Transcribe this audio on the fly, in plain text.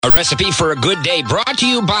A recipe for a good day brought to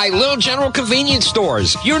you by Little General Convenience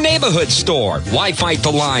Stores, your neighborhood store. Why fight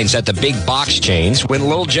the lines at the big box chains when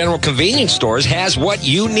Little General Convenience Stores has what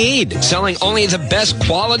you need? Selling only the best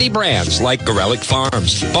quality brands like Gorelick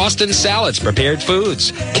Farms, Boston Salads Prepared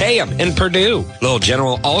Foods, Kayam, and Purdue. Little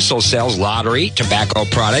General also sells lottery, tobacco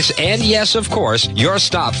products, and yes, of course, your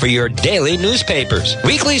stop for your daily newspapers.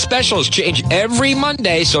 Weekly specials change every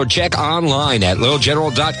Monday, so check online at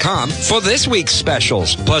littlegeneral.com for this week's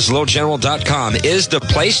specials. Plus, littlegeneral.com is the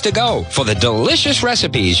place to go for the delicious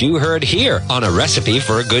recipes you heard here on A Recipe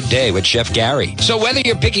for a Good Day with Chef Gary. So whether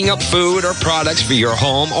you're picking up food or products for your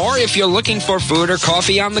home, or if you're looking for food or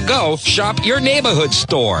coffee on the go, shop your neighborhood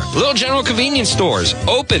store. Little General Convenience Stores,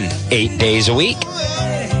 open 8 days a week.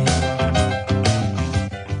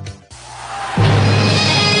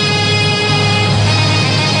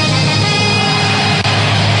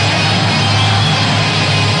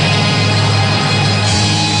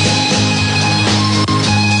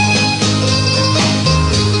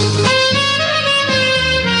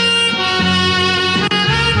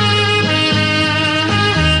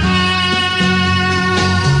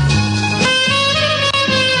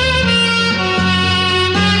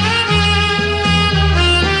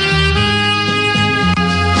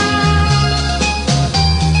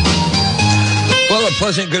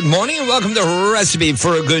 Pleasant good morning and welcome to Recipe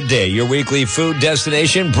for a Good Day, your weekly food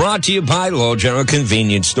destination brought to you by Little General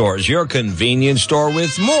Convenience Stores, your convenience store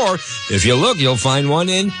with more. If you look, you'll find one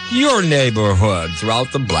in your neighborhood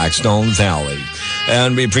throughout the Blackstone Valley.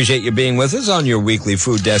 And we appreciate you being with us on your weekly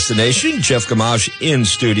food destination. Chef Gamache in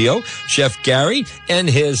studio, Chef Gary and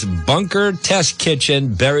his bunker test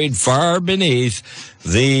kitchen buried far beneath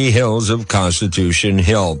the hills of Constitution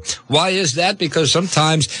Hill. Why is that? Because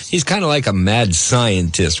sometimes he's kind of like a mad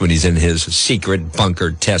scientist when he's in his secret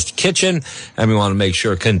bunker test kitchen, and we want to make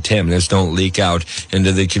sure contaminants don't leak out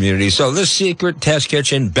into the community. So this secret test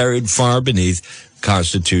kitchen buried far beneath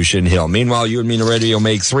Constitution Hill. Meanwhile, you and me on Radio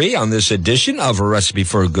Make 3 on this edition of A Recipe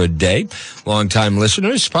for a Good Day. Longtime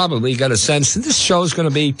listeners probably got a sense that this show is going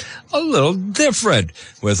to be a little different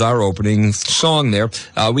with our opening song there.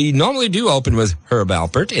 We normally do open with Herb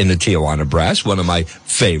Alpert in the Tijuana Brass, one of my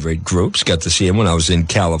favorite groups. Got to see him when I was in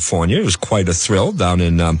California. It was quite a thrill down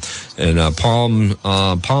in Palm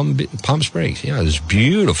Springs. Yeah, this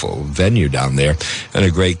beautiful venue down there and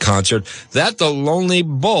a great concert. That The Lonely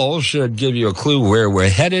Bull should give you a clue where we're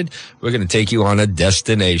headed. We're going to take you on a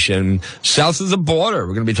destination south of the border.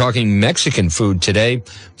 We're going to be talking Mexican food today,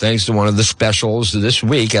 thanks to one of the specials this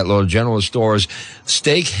week at Little General Store's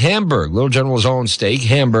Steak Hamburg. Little General's own Steak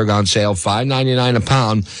Hamburg on sale, $5.99 a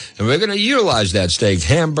pound. And we're going to utilize that Steak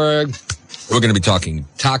Hamburg. We're going to be talking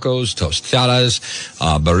tacos, tostadas,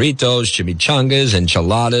 burritos, chimichangas,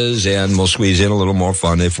 enchiladas, and we'll squeeze in a little more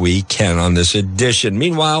fun if we can on this edition.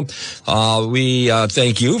 Meanwhile, we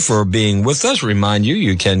thank you for being with us. Remind you,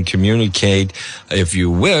 you can communicate if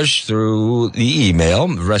you wish through the email.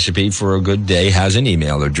 Recipe for a Good Day has an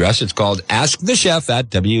email address. It's called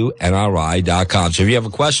askthechef@WNRI.com. So if you have a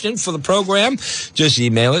question for the program, just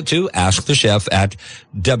email it to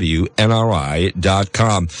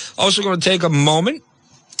askthechef@WNRI.com. Also going to take a moment.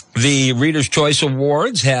 The Reader's Choice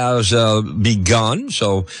Awards has begun,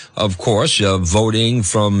 so of course voting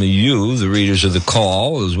from you, the readers of the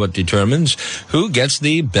call, is what determines who gets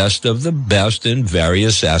the best of the best in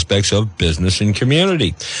various aspects of business and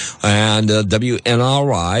community. And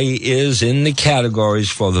WNRI is in the categories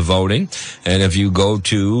for the voting. And if you go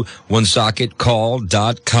to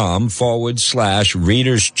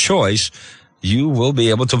woonsocketcall.com/Reader's Choice, you will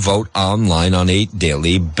be able to vote online on a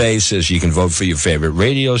daily basis. You can vote for your favorite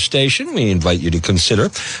radio station. We invite you to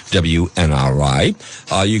consider WNRI.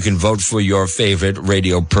 You can vote for your favorite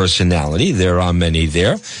radio personality. There are many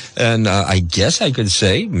there. And I guess I could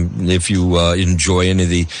say, if you enjoy any of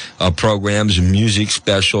the programs, music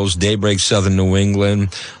specials, Daybreak Southern New England,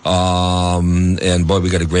 and boy,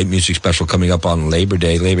 we got a great music special coming up on Labor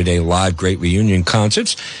Day Live, great reunion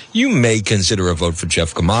concerts, you may consider a vote for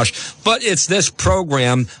Chef Gamache. But it's this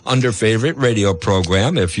program under favorite radio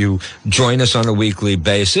program. If you join us on a weekly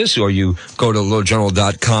basis, or you go to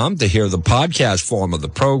littlegeneral.com to hear the podcast form of the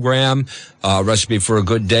program, Recipe for a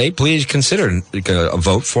Good Day, please consider a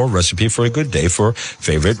vote for Recipe for a Good Day for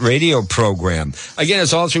favorite radio program. Again,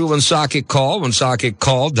 it's all through Woonsocket Call,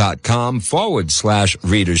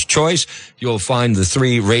 woonsocketcall.com/Reader's Choice. You'll find the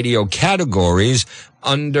 3 radio categories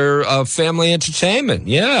under family entertainment.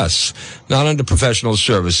 Yes, not under professional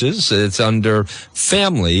services. It's under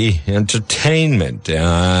family entertainment.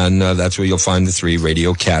 And that's where you'll find the 3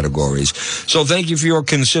 radio categories. So thank you for your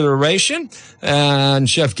consideration. And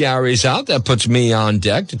Chef Gary's out. That puts me on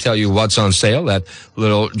deck to tell you what's on sale at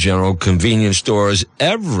little general convenience stores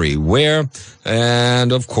everywhere.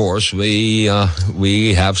 And, of course, we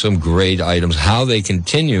have some great items. How they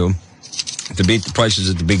continue to beat the prices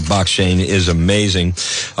at the big box chain is amazing.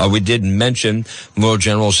 We did mention Little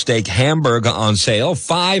General Steak Hamburg on sale,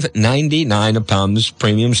 $5.99 a pound. This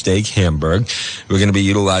premium steak Hamburg. We're going to be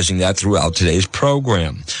utilizing that throughout today's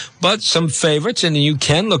program. But some favorites, and you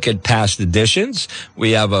can look at past editions.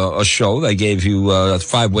 We have a show that gave you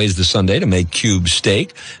 5 ways this Sunday to make cube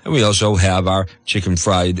steak. And we also have our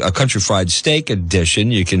country fried steak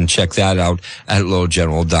edition. You can check that out at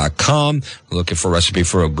littlegeneral.com. Looking for a recipe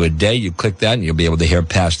for a good day. You click that and you'll be able to hear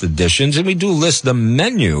past editions. And we do list the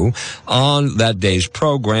menu on that day's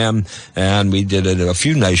program. And we did a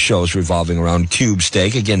few nice shows revolving around cube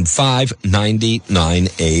steak. Again,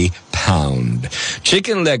 $5.99 a pound.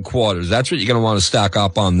 Chicken leg quarters. That's what you're going to want to stock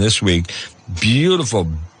up on this week. Beautiful,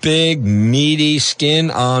 big, meaty,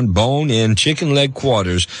 skin on bone in chicken leg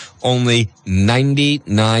quarters. Only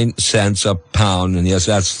 99 cents a pound. And yes,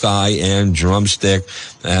 that's thigh and drumstick.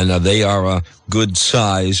 And they are a good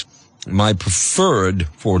size. My preferred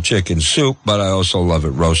for chicken soup, but I also love it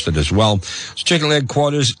roasted as well. It's chicken leg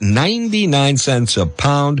quarters, 99 cents a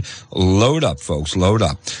pound. Load up, folks, load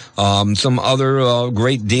up. Some other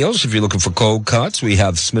great deals. If you're looking for cold cuts, we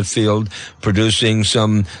have Smithfield producing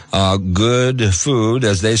some good food,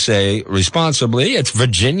 as they say, responsibly. It's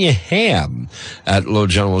Virginia ham at Little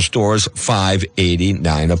General Stores,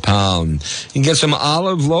 $5.89 a pound. You can get some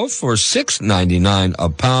olive loaf for $6.99 a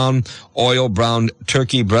pound. Oil brown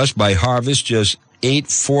turkey breast by Harvest, just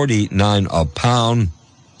 $8.49 a pound.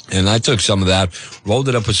 And I took some of that, rolled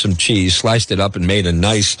it up with some cheese, sliced it up, and made a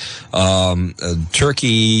nice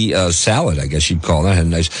turkey salad, I guess you'd call it. I had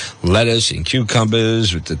nice lettuce and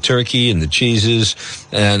cucumbers with the turkey and the cheeses,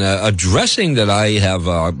 and a dressing that I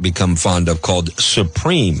have become fond of called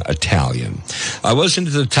Supreme Italian. I was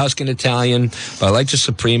into the Tuscan Italian, but I like the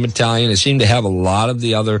Supreme Italian. It seemed to have a lot of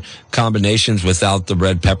the other combinations without the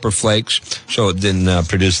red pepper flakes, so it didn't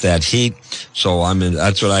produce that heat. So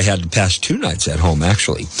that's what I had the past 2 nights at home,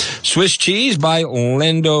 actually. Swiss cheese by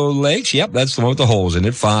Land O'Lakes. Yep, that's the one with the holes in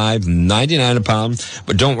it. $5.99 a pound.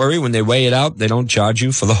 But don't worry, when they weigh it out, they don't charge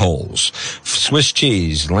you for the holes. Swiss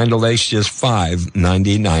cheese, Land O'Lakes, just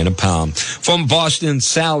 $5.99 a pound. From Boston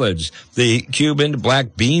Salads, the Cuban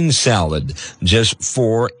black bean salad, just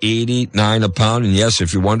 $4.89 a pound. And yes,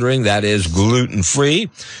 if you're wondering, that is gluten-free.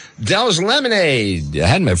 Dell's Lemonade. I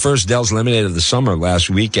had my first Dell's Lemonade of the summer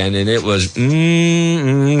last weekend, and it was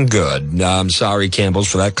good. I'm sorry,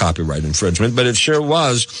 Campbell's, for that copyright infringement, but it sure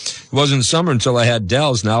was. It wasn't summer until I had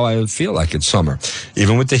Dell's. Now I feel like it's summer,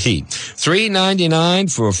 even with the heat.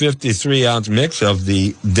 $3.99 for a 53-ounce mix of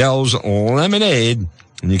the Dell's Lemonade,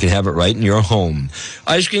 and you can have it right in your home.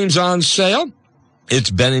 Ice cream's on sale. It's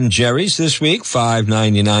Ben & Jerry's this week,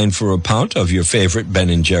 $5.99 for a pound of your favorite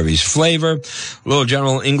Ben & Jerry's flavor. Little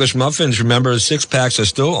General English muffins, remember, 6-packs are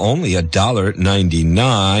still only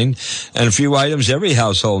 $1.99. And a few items every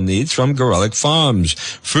household needs from Gorelick Farms.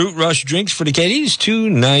 Fruit Rush drinks for the kiddies,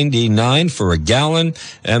 $2.99 for a gallon.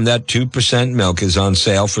 And that 2% milk is on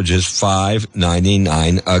sale for just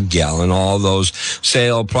 $5.99 a gallon. All those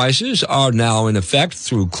sale prices are now in effect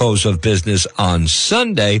through close of business on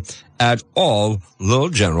Sunday at all Little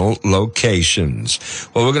General locations.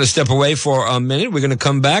 Well, we're going to step away for a minute. We're going to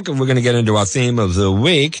come back, and we're going to get into our theme of the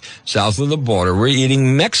week, south of the border. We're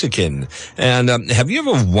eating Mexican. And have you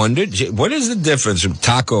ever wondered, what is the difference of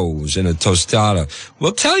tacos and a tostada?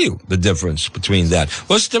 We'll tell you the difference between that.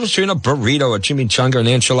 What's the difference between a burrito, a chimichanga, and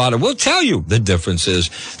an enchilada? We'll tell you the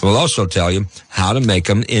differences. We'll also tell you how to make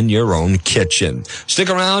them in your own kitchen.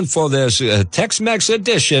 Stick around for this Tex-Mex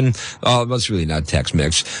edition. It's really not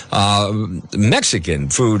Tex-Mex. Mexican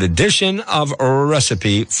food edition of a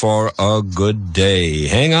Recipe for a Good Day.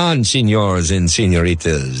 Hang on, senors and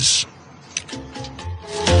senoritas.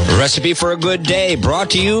 Recipe for a Good Day,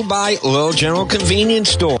 brought to you by Little General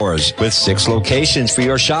Convenience Stores, with 6 locations for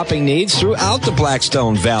your shopping needs throughout the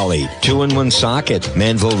Blackstone Valley. 2 in Woonsocket,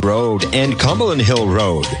 Manville Road, and Cumberland Hill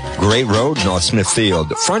Road. Great Road, North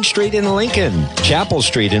Smithfield, Front Street in Lincoln, Chapel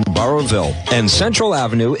Street in Burrowville, and Central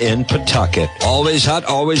Avenue in Pawtucket. Always hot,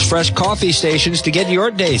 always fresh coffee stations to get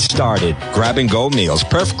your day started. Grab-and-go meals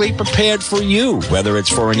perfectly prepared for you, whether it's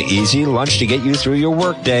for an easy lunch to get you through your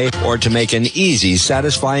workday or to make an easy,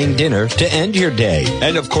 satisfying fine dinner to end your day.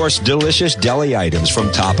 And of course, delicious deli items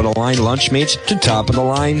from top-of-the-line lunch meats to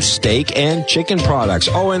top-of-the-line steak and chicken products.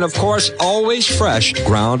 Oh, and of course, always fresh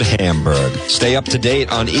ground Hamburg. Stay up to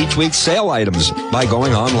date on each week's sale items by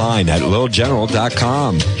going online at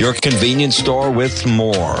littlegeneral.com. Your convenience store with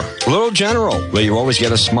more. Little General, where you always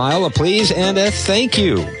get a smile, a please, and a thank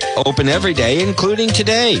you. Open every day, including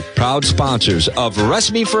today. Proud sponsors of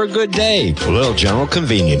Recipe for a Good Day, Little General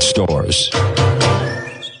Convenience Stores.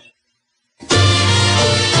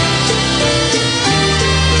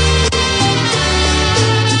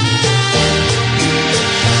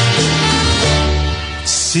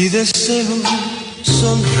 Si deseo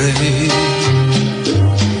sonreír,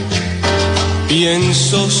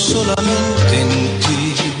 pienso solamente en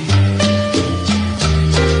ti,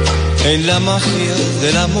 en la magia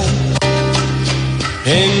del amor,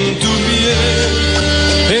 en tu piel,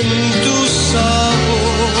 en tu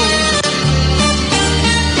sabor,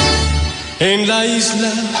 en la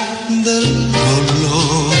isla del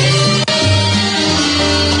dolor.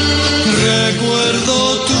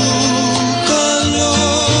 Recuerdo tu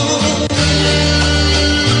calor,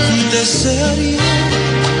 desearía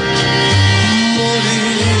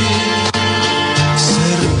morir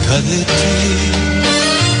cerca de ti.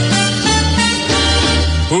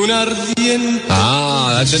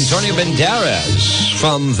 That's Antonio Banderas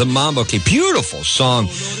from the Mambo Key. Beautiful song.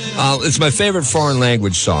 It's my favorite foreign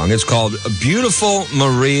language song. It's called Beautiful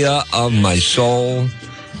Maria of My Soul.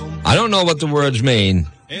 I don't know what the words mean.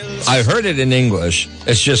 I heard it in English.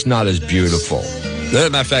 It's just not as beautiful. As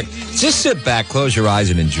a matter of fact, just sit back, close your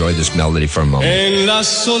eyes, and enjoy this melody for a moment. En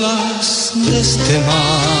las olas de este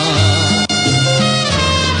mar,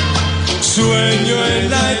 sueño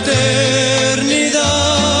en la eternidad,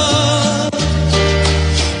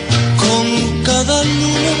 con cada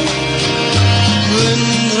luna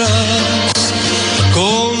vendrás,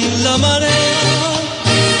 con la marea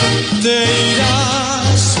te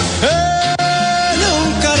irás en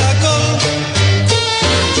un caracol.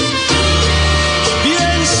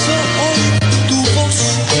 Pienso hoy tu voz,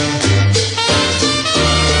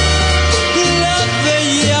 la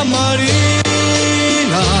bella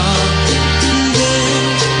marina de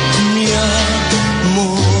mi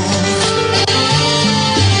amor,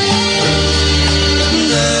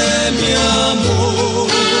 de mi amor.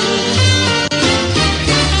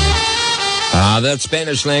 That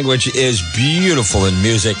Spanish language is beautiful in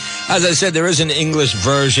music. As I said, there is an English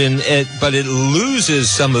version, but it loses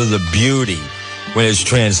some of the beauty when it's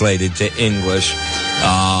translated to English.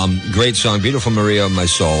 Great song, Beautiful Maria of My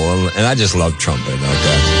Soul. And I just love trumpet.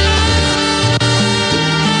 Okay.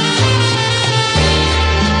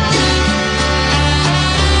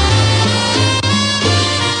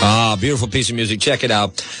 Beautiful piece of music. Check it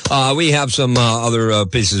out. We have some other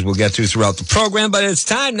pieces we'll get to throughout the program, but it's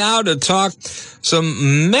time now to talk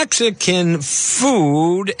some Mexican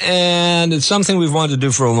food, and it's something we've wanted to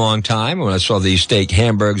do for a long time. When I saw these steak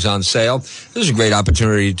hamburgers on sale, this is a great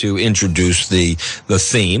opportunity to introduce the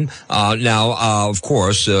theme. Now, of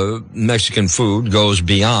course, Mexican food goes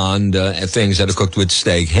beyond things that are cooked with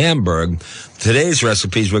steak hamburg. Today's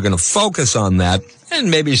recipes, we're going to focus on that, and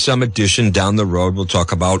maybe some addition down the road. We'll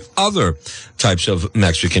talk about other types of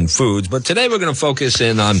Mexican foods. But today we're going to focus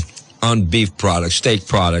in on beef products, steak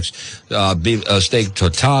products, steak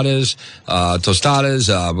tostadas.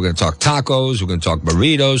 We're going to talk tacos. We're going to talk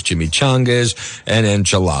burritos, chimichangas, and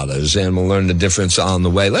enchiladas. And we'll learn the difference on the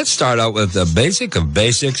way. Let's start out with the basic of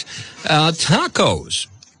basics, tacos,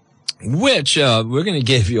 which we're going to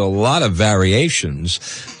give you a lot of variations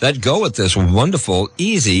that go with this wonderful,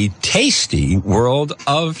 easy, tasty world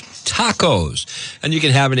of tacos. And you can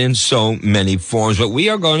have it in so many forms. But we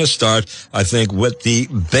are going to start, I think, with the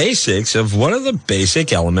basics of what are the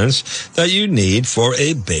basic elements that you need for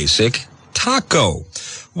a basic taco.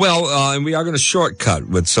 Well, and we are going to shortcut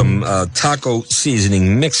with some taco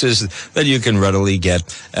seasoning mixes that you can readily get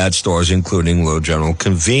at stores, including Little General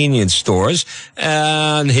convenience stores.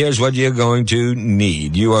 And here's what you're going to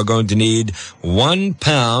need. You are going to need 1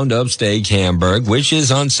 pound of steak hamburg, which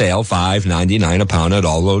is on sale, $5.99 a pound at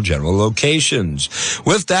all Little General locations.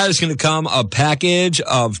 With that is going to come a package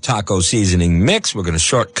of taco seasoning mix. We're going to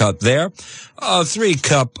shortcut there.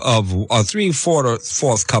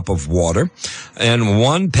 3/4 cup of water, and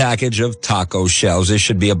 1 package of taco shells. There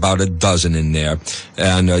should be about a dozen in there,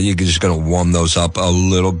 and you're just going to warm those up a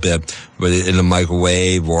little bit in the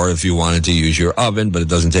microwave, or if you wanted to use your oven, but it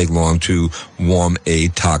doesn't take long to warm a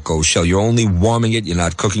taco shell. You're only warming it. You're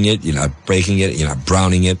not cooking it. You're not breaking it. You're not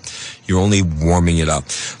browning it. You're only warming it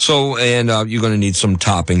up. So, and you're going to need some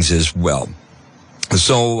toppings as well.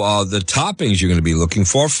 So the toppings you're going to be looking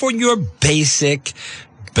for your basic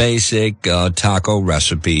basic taco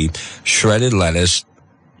recipe: shredded lettuce,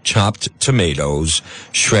 chopped tomatoes,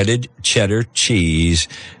 shredded cheddar cheese,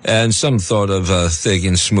 and some sort of thick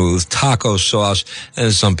and smooth taco sauce.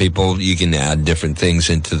 And some people, you can add different things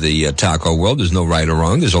into the taco world. There's no right or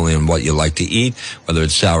wrong. There's only on what you like to eat, whether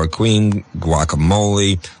it's sour cream,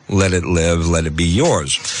 guacamole. Let it live. Let it be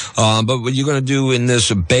yours. But what you're going to do in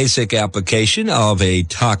this basic application of a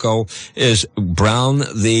taco is brown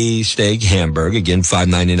the steak Hamburg, again,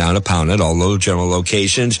 $5.99 a pound at all Little General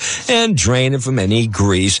locations, and drain it from any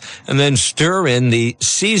grease, and then stir in the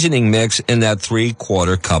seasoning mix in that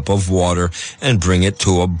 3/4 cup of water and bring it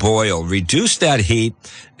to a boil. Reduce that heat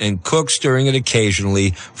and cook, stirring it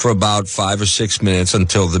occasionally for about 5 or 6 minutes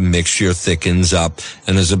until the mixture thickens up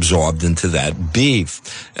and is absorbed into that beef.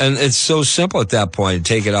 And it's so simple at that point.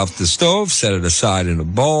 Take it off the stove, set it aside in a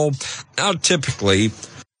bowl. Now, typically,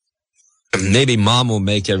 maybe mom will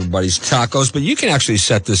make everybody's tacos, but you can actually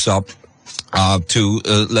set this up to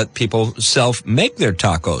let people self-make their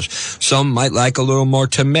tacos. Some might like a little more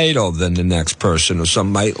tomato than the next person, or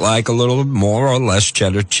some might like a little more or less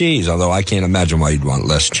cheddar cheese, although I can't imagine why you'd want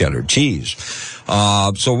less cheddar cheese.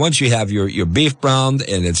 So once you have your beef browned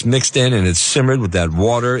and it's mixed in and it's simmered with that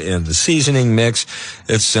water and the seasoning mix,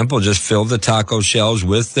 it's simple. Just fill the taco shells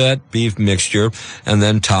with that beef mixture and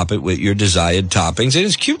then top it with your desired toppings. And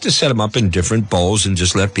it's cute to set them up in different bowls and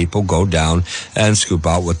just let people go down and scoop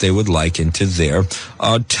out what they would like into their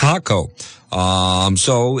taco.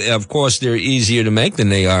 So, of course, they're easier to make than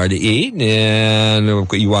they are to eat, and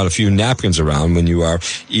you want a few napkins around when you are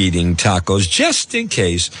eating tacos, just in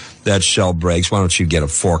case that shell breaks. Why don't you get a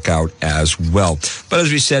fork out as well? But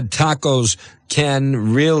as we said, tacos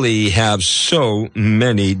can really have so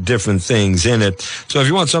many different things in it. So if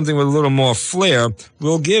you want something with a little more flair,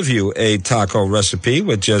 we'll give you a taco recipe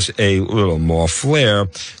with just a little more flair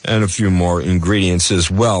and a few more ingredients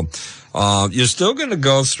as well. You're still going to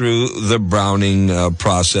go through the browning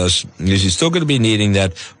process, because you're still going to be needing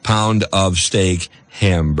that pound of steak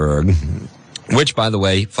Hamburg, which, by the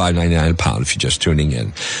way, $5.99 a pound if you're just tuning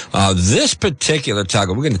in. This particular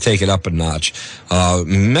taco, we're going to take it up a notch.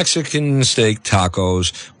 Mexican steak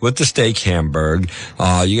tacos with the steak Hamburg.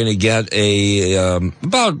 You're going to get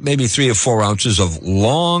about maybe 3 or 4 ounces of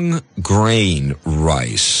long grain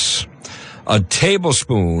rice, a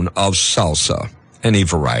tablespoon of salsa. Any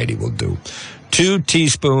variety will do. 2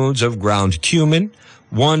 teaspoons of ground cumin,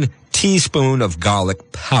 1 teaspoon of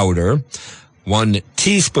garlic powder, 1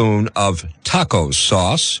 teaspoon of taco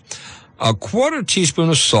sauce, a 1/4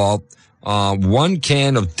 teaspoon of salt, 1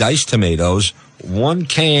 can of diced tomatoes, 1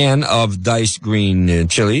 can of diced green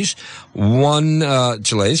chilies, 1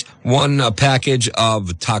 package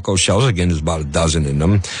of taco shells. Again, there's about a dozen in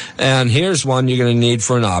them. And here's one you're going to need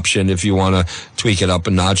for an option if you want to tweak it up a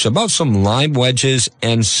notch, about some lime wedges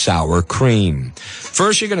and sour cream.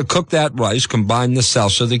 First, you're going to cook that rice, combine the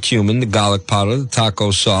salsa, the cumin, the garlic powder, the taco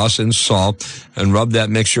sauce, and salt, and rub that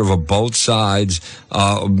mixture over both sides,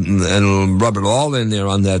 and rub it all in there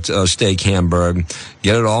on that steak Hamburg.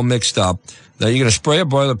 Get it all mixed up. Now, you're going to spray a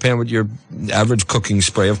boiler pan with your average cooking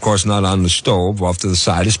spray, of course, not on the stove, off to the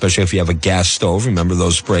side, especially if you have a gas stove. Remember,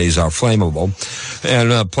 those sprays are flammable.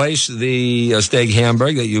 And place the steak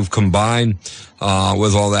Hamburg that you've combined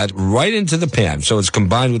with all that right into the pan. So it's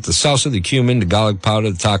combined with the salsa, the cumin, the garlic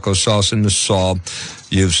powder, the taco sauce, and the salt.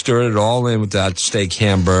 You've stirred it all in with that steak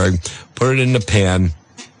Hamburg. Put it in the pan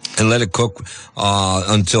and let it cook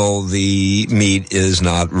until the meat is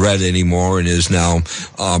not red anymore and is now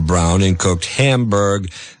brown and cooked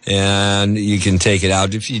Hamburg. And you can take it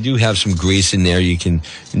out. If you do have some grease in there, you can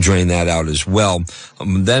drain that out as well.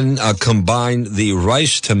 Then combine the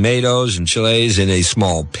rice, tomatoes, and chiles in a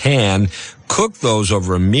small pan. Cook those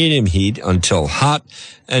over a medium heat until hot,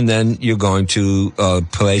 and then you're going to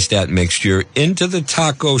place that mixture into the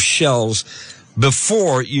taco shells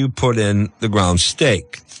before you put in the ground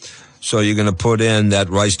steak. So you're going to put in that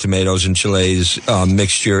rice, tomatoes, and chiles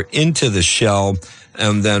mixture into the shell,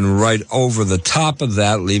 and then right over the top of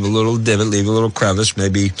that, leave a little divot, leave a little crevice.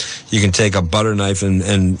 Maybe you can take a butter knife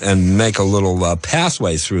and make a little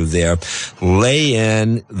pathway through there. Lay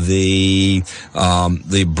in the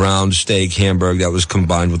brown steak Hamburg that was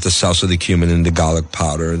combined with the salsa, the cumin, and the garlic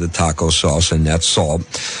powder, the taco sauce, and that salt.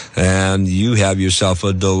 And you have yourself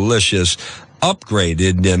a delicious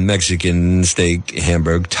upgraded Mexican steak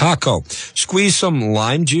Hamburg taco. Squeeze some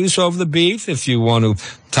lime juice over the beef if you want to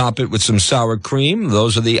top it with some sour cream.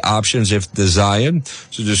 Those are the options if desired.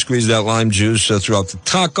 So just squeeze that lime juice throughout the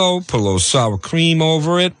taco, put a little sour cream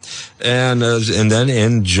over it, and then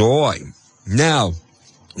enjoy. Now,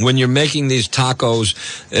 when you're making these tacos,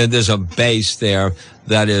 there's a base there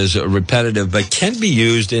that is repetitive but can be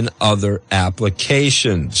used in other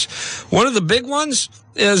applications. One of the big ones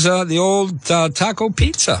is the old taco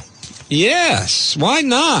pizza. Yes, why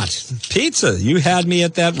not? Pizza. You had me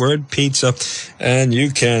at that word, pizza, and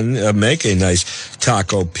you can make a nice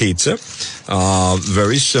taco pizza,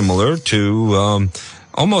 very similar to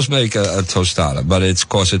almost make a tostada, but of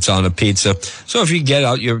course it's on a pizza. So if you get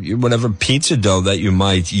out your whatever pizza dough that you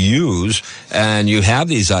might use, and you have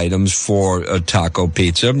these items for a taco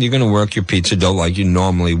pizza, you're going to work your pizza dough like you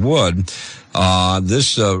normally would.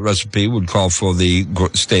 This recipe would call for the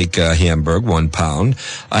steak Hamburg, 1 pound,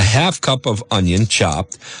 a half cup of onion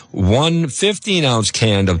chopped, 1 15-ounce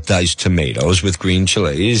can of diced tomatoes with green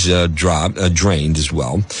chilies drained as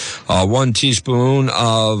well, 1 teaspoon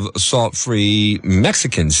of salt-free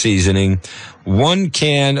Mexican seasoning, 1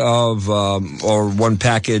 can of or 1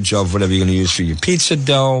 package of whatever you're going to use for your pizza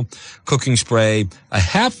dough, cooking spray,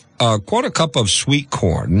 a quarter cup of sweet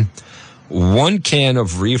corn, 1 can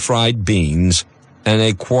of refried beans, and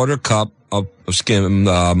a quarter cup of skimmed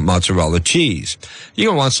mozzarella cheese. You're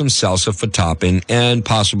going to want some salsa for topping and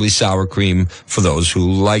possibly sour cream for those who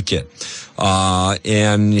like it.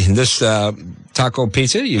 And this taco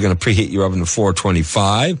pizza, you're going to preheat your oven to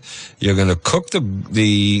 425. You're going to cook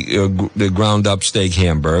the ground up steak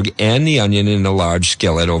Hamburg and the onion in a large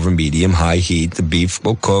skillet over medium-high heat. The beef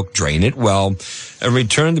will cook, drain it well, and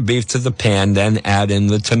return the beef to the pan, then add in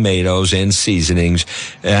the tomatoes and seasonings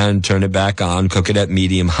and turn it back on. Cook it at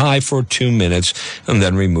medium-high for 2 minutes and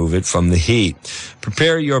then remove it from the heat.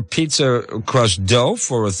 Prepare your pizza crust dough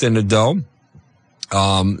for a thinner dough.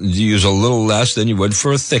 Use a little less than you would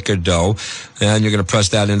for a thicker dough, and you're going to press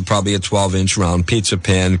that into probably a 12-inch round pizza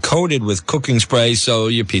pan coated with cooking spray so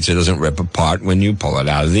your pizza doesn't rip apart when you pull it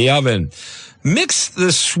out of the oven. Mix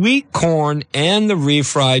the sweet corn and the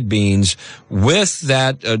refried beans with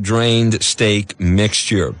that drained steak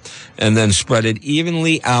mixture, and then spread it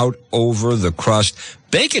evenly out over the crust.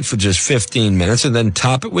 Bake it for just 15 minutes, and then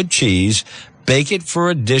top it with cheese. Bake it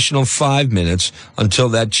for additional 5 minutes until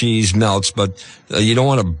that cheese melts, but you don't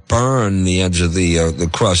want to burn the edge of the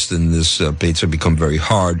crust in this pizza, become very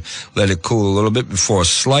hard. Let it cool a little bit before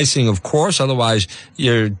slicing, of course, otherwise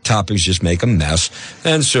your toppings just make a mess,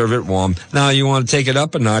 and serve it warm. Now, you want to take it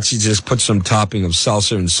up a notch, you just put some topping of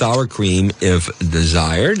salsa and sour cream if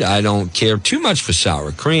desired. I don't care too much for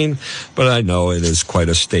sour cream, but I know it is quite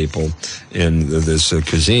a staple in this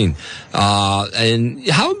cuisine. And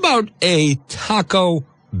how about a taco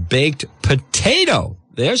baked potato?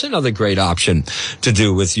 There's another great option to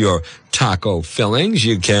do with your taco fillings.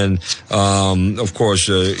 You can, of course,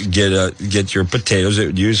 get your potatoes that you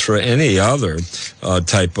would use for any other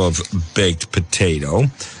type of baked potato,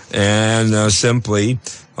 and simply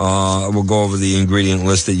we'll go over the ingredient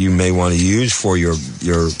list that you may want to use for your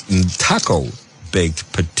taco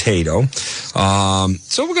baked potato.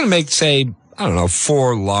 So we're going to make, say,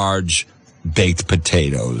 4 large baked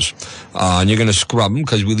potatoes. And you're going to scrub them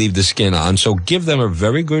because we leave the skin on. So give them a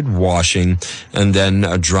very good washing, and then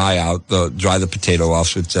dry the potato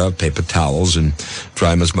off with paper towels and dry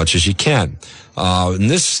them as much as you can. And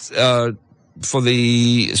this, for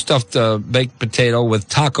the stuffed baked potato with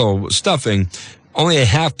taco stuffing, only a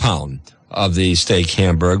half pound of the steak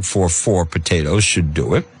Hamburg for 4 potatoes should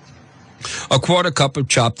do it. A quarter cup of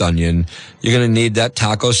chopped onion. You're going to need that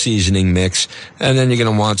taco seasoning mix, and then you're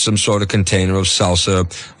going to want some sort of container of salsa,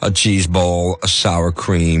 a cheese bowl, a sour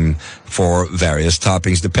cream for various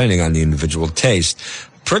toppings, depending on the individual taste.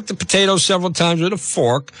 Prick the potatoes several times with a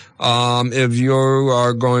fork. If you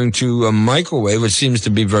are going to microwave, which seems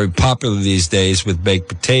to be very popular these days with baked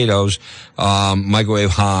potatoes,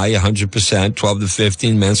 microwave high, 100%, 12 to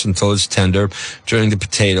 15 minutes until it's tender, turning the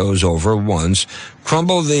potatoes over once.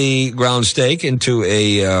 Crumble the ground steak into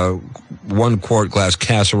a 1-quart glass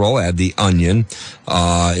casserole. Add the onion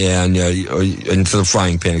and into the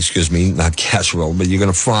frying pan, not casserole, but you're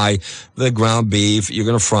going to fry the ground beef. You're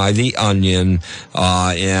going to fry the onion,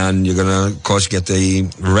 and you're going to, of course, get the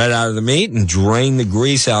red out of the meat and drain the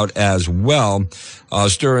grease out as well.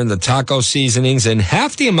 Stir in the taco seasonings and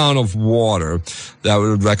half the amount of water that we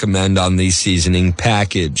would recommend on the seasoning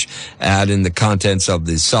package. Add in the contents of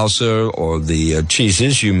the salsa or the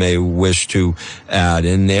cheeses you may wish to add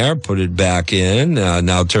in there. Put it back in.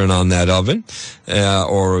 Now turn on that oven.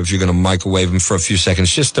 Or if you're going to microwave them for a few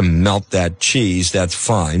seconds just to melt that cheese, that's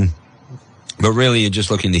fine. But really, you're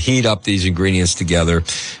just looking to heat up these ingredients together,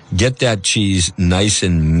 get that cheese nice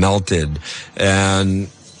and melted, and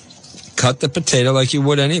cut the potato like you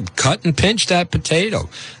would cut and pinch that potato,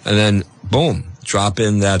 and then boom, drop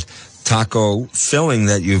in that taco filling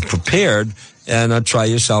that you've prepared, and try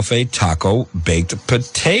yourself a taco baked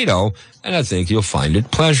potato, and I think you'll find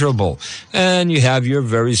it pleasurable. And you have your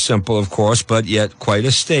very simple, of course, but yet quite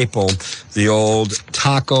a staple, the old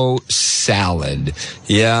taco salad.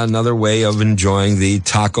 Yeah, another way of enjoying the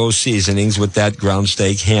taco seasonings with that ground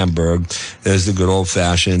steak hamburger is the good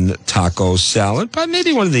old-fashioned taco salad, but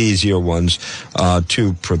maybe one of the easier ones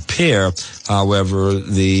to prepare. However,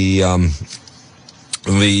 the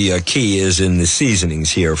key is in the seasonings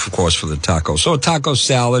here, of course, for the taco. So a taco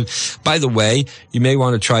salad, by the way, you may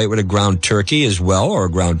want to try it with a ground turkey as well, or a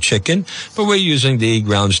ground chicken, but we're using the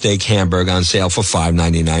ground steak hamburger on sale for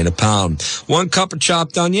 $5.99 a pound. 1 cup of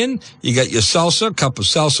chopped onion, you got your salsa, cup of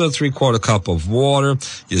salsa, 3/4 cup of water,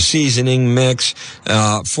 your seasoning mix.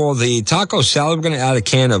 For the taco salad, we're going to add a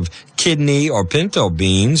can of kidney or pinto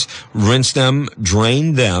beans, rinse them,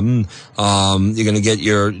 drain them. You're going to get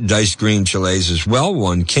your diced green chiles as well,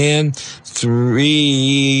 1 can,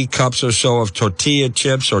 3 cups or so of tortilla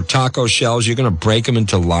chips or taco shells. You're going to break them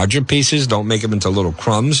into larger pieces. Don't make them into little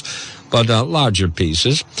crumbs, but larger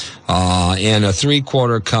pieces. And a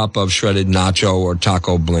 3/4 cup of shredded nacho or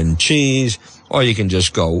taco blend cheese, or you can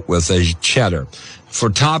just go with a cheddar. For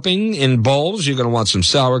topping in bowls, you're going to want some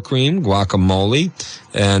sour cream, guacamole,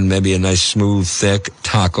 and maybe a nice smooth, thick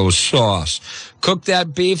taco sauce. Cook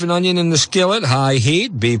that beef and onion in the skillet, high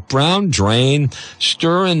heat, beef brown, drain,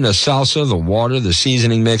 stir in the salsa, the water, the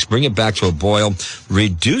seasoning mix, bring it back to a boil,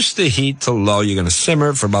 reduce the heat to low. You're going to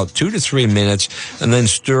simmer it for about 2 to 3 minutes, and then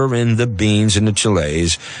stir in the beans and the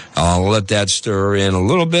chiles. Let that stir in a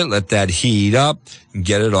little bit, let that heat up,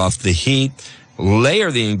 get it off the heat. Layer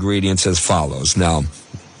the ingredients as follows. Now,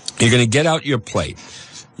 you're going to get out your plate.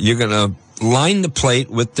 You're going to line the plate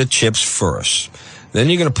with the chips first. Then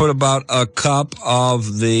you're going to put about a cup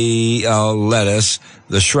of the lettuce,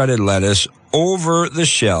 the shredded lettuce, over the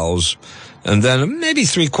shells, and then maybe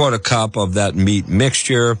 3/4 cup of that meat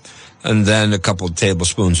mixture, and then a couple of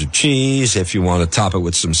tablespoons of cheese if you want to top it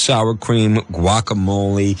with some sour cream,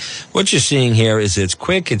 guacamole. What you're seeing here is it's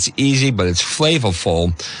quick, it's easy, but it's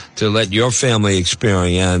flavorful to let your family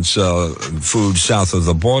experience food south of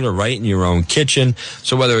the border right in your own kitchen.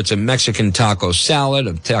 So whether it's a Mexican taco salad,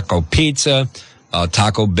 a taco pizza, a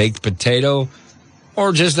taco baked potato,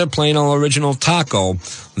 or just a plain old original taco,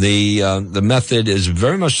 the method is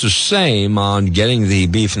very much the same on getting the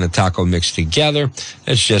beef and the taco mixed together.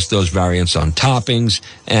 It's just those variants on toppings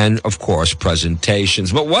and, of course,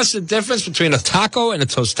 presentations. But what's the difference between a taco and a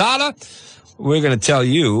tostada? We're going to tell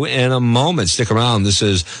you in a moment. Stick around. This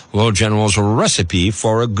is Little General's Recipe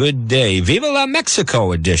for a Good Day. Viva la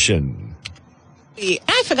Mexico edition.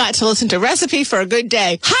 I forgot to listen to Recipe for a Good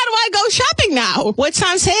Day. How do I go shopping now? What's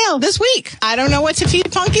on sale this week? I don't know what to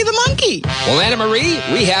feed Punky the Monkey. Well, Anna Marie,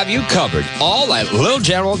 we have you covered. All at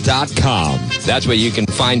littlegeneral.com. That's where you can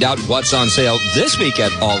find out what's on sale this week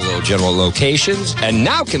at all Little General locations. And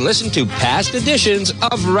now can listen to past editions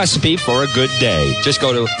of Recipe for a Good Day. Just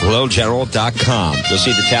go to littlegeneral.com. You'll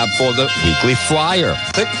see the tab for the weekly flyer.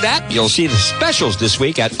 Click that. You'll see the specials this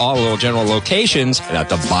week at all Little General locations. And at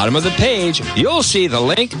the bottom of the page, you'll see the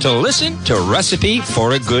link to listen to Recipe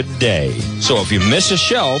for a Good Day. So if you miss a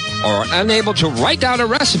show or are unable to write down a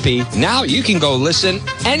recipe, now you can go listen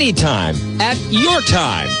anytime at your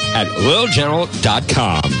time at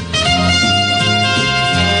littlegeneral.com.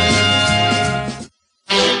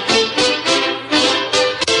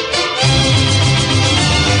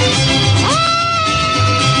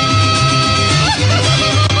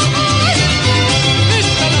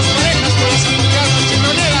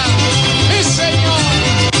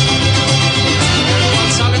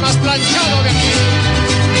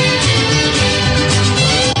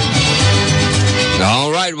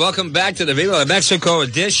 Welcome back to the Viva la Mexico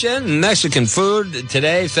edition. Mexican food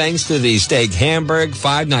today, thanks to the steak hamburger,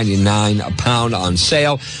 $5.99 a pound on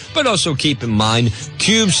sale. But also keep in mind,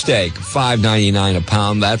 cube steak, $5.99 a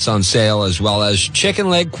pound. That's on sale, as well as chicken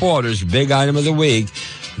leg quarters, big item of the week.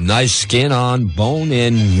 Nice skin on, bone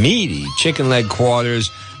in, meaty chicken leg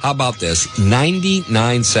quarters. How about this?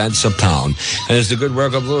 99 cents a pound. And it's the good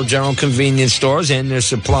work of Little General convenience stores and their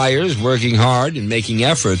suppliers working hard and making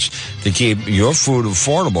efforts to keep your food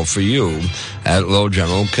affordable for you at Little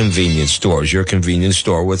General convenience stores, your convenience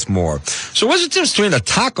store with more. So what's the difference between a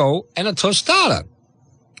taco and a tostada?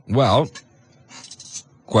 Well,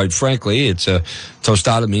 quite frankly, it's a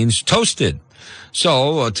tostada means toasted.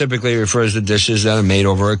 So typically refers to dishes that are made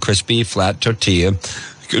over a crispy, flat tortilla.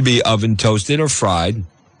 It could be oven toasted or fried.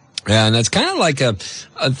 And it's kind of like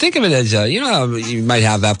think of it as, you know, how you might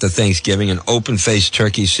have after Thanksgiving an open-faced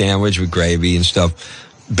turkey sandwich with gravy and stuff.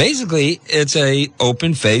 Basically, it's a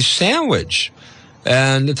open-faced sandwich.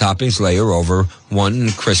 and the toppings layer over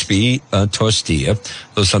one crispy tortilla.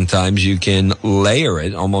 So sometimes you can layer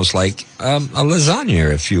it almost like a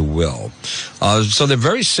lasagna, if you will. So they're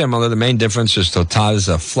very similar. The main difference is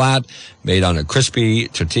tostadas are flat, made on a crispy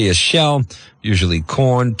tortilla shell, usually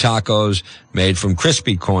corn tacos made from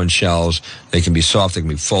crispy corn shells. They can be soft, they can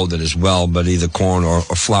be folded as well, but either corn or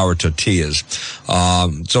flour tortillas.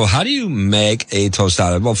 So how do you make a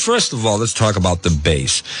tostada? Well, first of all, let's talk about the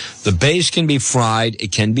base. The base can be fried,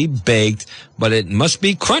 it can be baked, but it must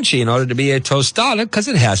be crunchy in order to be a tostada because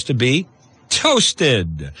it has to be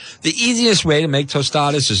toasted. The easiest way to make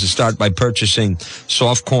tostadas is to start by purchasing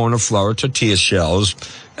soft corn or flour tortilla shells,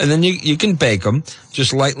 and then you can bake them.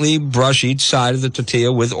 Just lightly brush each side of the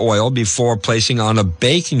tortilla with oil before placing on a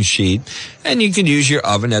baking sheet, and you can use your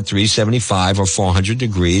oven at 375 or 400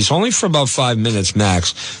 degrees, only for about 5 minutes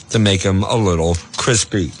max to make them a little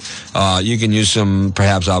crispy. You can use some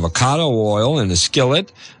perhaps avocado oil in a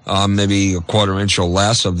skillet, maybe a quarter inch or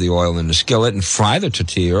less of the oil in the skillet, and fry the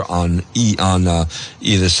tortilla on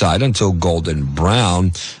either side until golden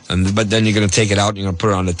brown. But then you're going to take it out and you're going to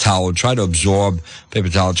put it on a towel. Try to absorb, paper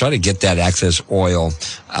towel. Try to get that excess oil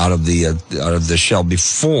out of the shell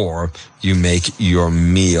before you make your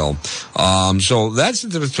meal. So that's the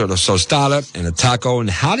difference between a tostada and a taco, and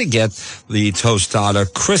how to get the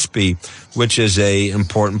tostada crispy, which is a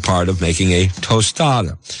important part of making a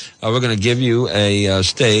tostada. We're going to give you a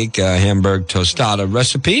steak hamburg tostada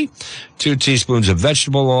recipe: 2 teaspoons of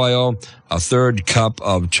vegetable oil, a 1/3 cup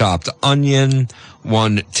of chopped onion,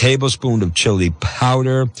 1 tablespoon of chili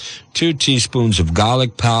powder, 2 teaspoons of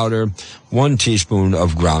garlic powder, 1 teaspoon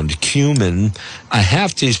of ground cumin, a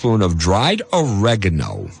 1/2 teaspoon of dried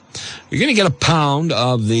oregano. You're going to get a pound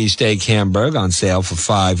of the steak hamburg on sale for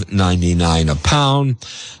 $5.99 a pound,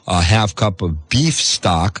 a 1/2 cup of beef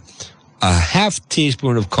stock, a 1/2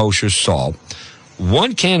 teaspoon of kosher salt,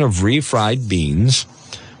 1 can of refried beans.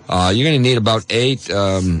 You're going to need about 8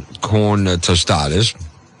 corn tostadas.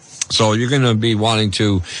 So you're going to be wanting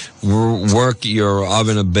to work your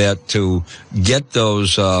oven a bit to get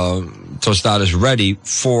those tostadas ready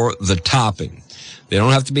for the topping. They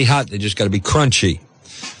don't have to be hot. They just got to be crunchy.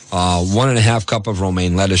 1.5 cup of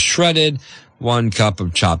romaine lettuce shredded, 1 cup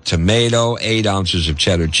of chopped tomato, 8 ounces of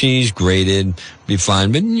cheddar cheese, grated, be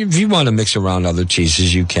fine. But if you want to mix around other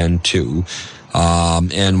cheeses, you can too.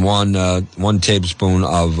 And 1 tablespoon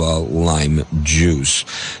of lime juice.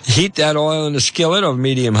 Heat that oil in a skillet over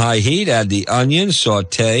medium-high heat. Add the onions,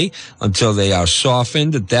 saute until they are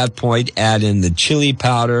softened. At that point, add in the chili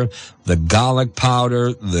powder, the garlic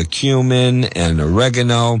powder, the cumin, and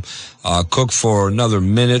oregano. Cook for another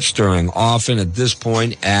minute, stirring often. At this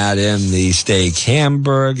point, add in the steak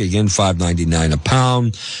hamburg, again $5.99 a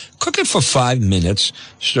pound. Cook it for 5 minutes,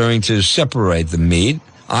 stirring to separate the meat.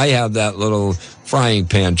 I have that little frying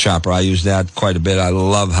pan chopper. I use that quite a bit. I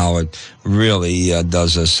love how it really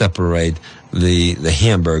does separate the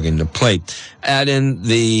hamburger in the plate. Add in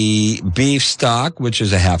the beef stock, which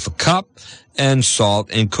is a 1/2 cup, and salt,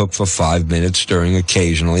 and cook for 5 minutes, stirring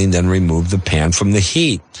occasionally, and then remove the pan from the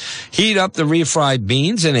heat. Heat up the refried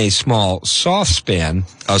beans in a small saucepan,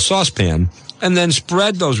 and then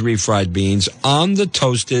spread those refried beans on the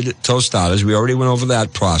toasted tostadas. We already went over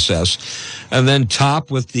that process. And then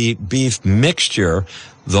top with the beef mixture,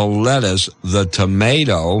 the lettuce, the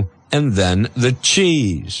tomato, and then the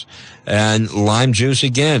cheese. And lime juice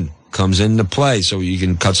again comes into play. So you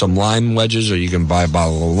can cut some lime wedges, or you can buy a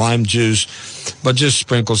bottle of lime juice, but just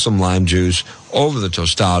sprinkle some lime juice over the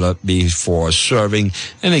tostada before serving.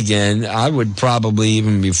 And again, I would probably,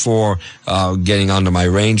 even before getting onto my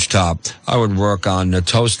range top, I would work on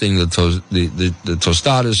toasting the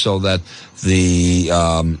tostadas so that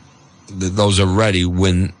those are ready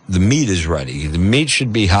when the meat is ready. The meat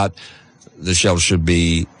should be hot. The shell should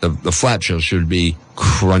be, the flat shell should be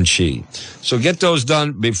crunchy. So get those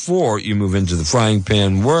done before you move into the frying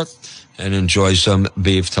pan work and enjoy some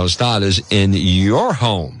beef tostadas in your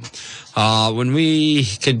home. When we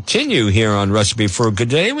continue here on Recipe for a Good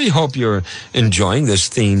Day, we hope you're enjoying this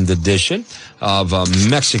themed edition of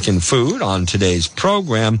Mexican food on today's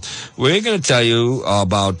program. We're going to tell you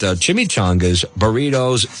about chimichangas,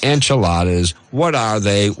 burritos, enchiladas. What are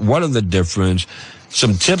they? What are the difference?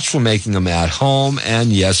 Some tips for making them at home,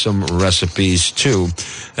 and yes, some recipes too.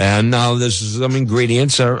 And now some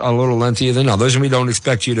ingredients are a little lengthier than others, and we don't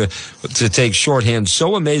expect you to take shorthand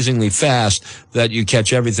so amazingly fast that you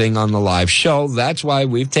catch everything on the live show. That's why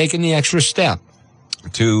we've taken the extra step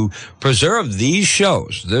to preserve these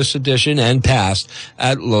shows, this edition and past,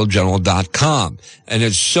 at littlegeneral.com. And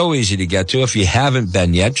it's so easy to get to. If you haven't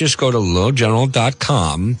been yet, just go to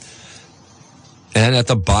littlegeneral.com. And at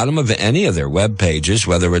the bottom of any of their web pages,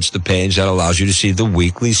 whether it's the page that allows you to see the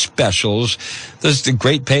weekly specials, there's the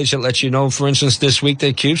great page that lets you know, for instance, this week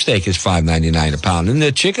the cube steak is $5.99 a pound and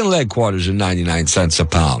the chicken leg quarters are 99 cents a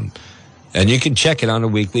pound. And you can check it on a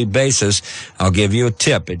weekly basis. I'll give you a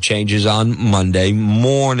tip. It changes on Monday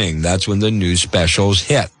morning. That's when the new specials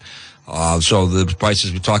hit. So the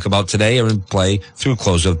prices we talk about today are in play through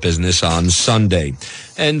close of business on Sunday.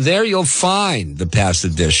 And there you'll find the past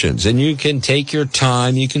editions. And you can take your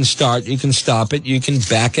time. You can start. You can stop it. You can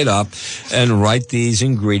back it up and write these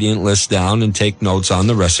ingredient lists down and take notes on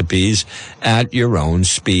the recipes at your own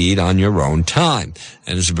speed on your own time.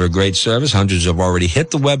 And it's a great service. Hundreds have already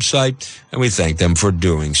hit the website, and we thank them for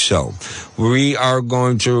doing so. We are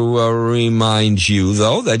going to remind you,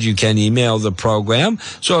 though, that you can email the program.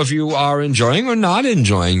 So if you are enjoying or not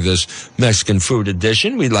enjoying this Mexican food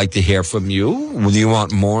edition, we'd like to hear from you. Do you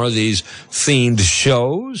want more of these themed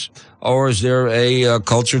shows? Or is there a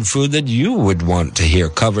cultured food that you would want to hear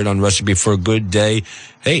covered on Recipe for a Good Day?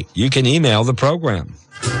 Hey, you can email the program.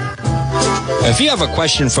 If you have a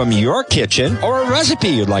question from your kitchen or a recipe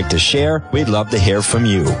you'd like to share, we'd love to hear from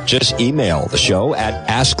you. Just email the show at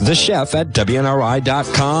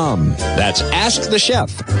askthechef@WNRI.com. That's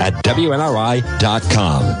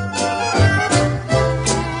askthechef@WNRI.com.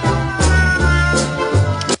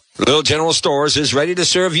 Little General Stores is ready to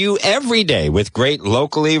serve you every day with great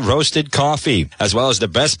locally roasted coffee, as well as the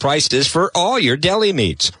best prices for all your deli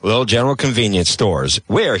meats. Little General Convenience Stores,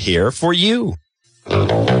 we're here for you.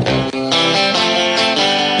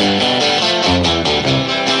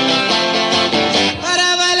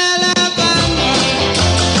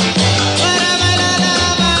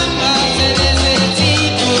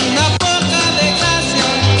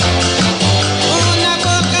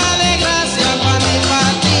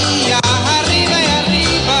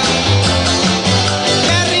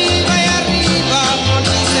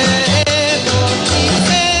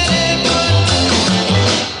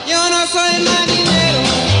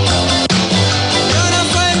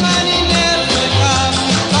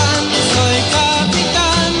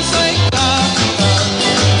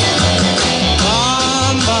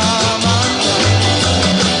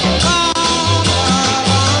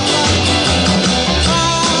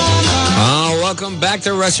 Back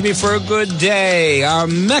to Recipe for a Good Day, our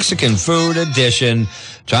Mexican food edition,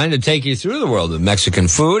 trying to take you through the world of Mexican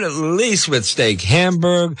food, at least with Steak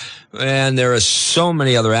Hamburg, and there are so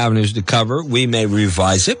many other avenues to cover. We may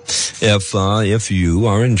revise it if you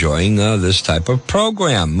are enjoying this type of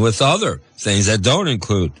program with other things that don't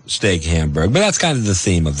include Steak Hamburg. But that's kind of the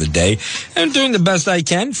theme of the day, and doing the best I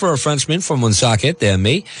can for a Frenchman from Woonsocket and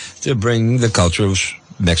me to bring the culture of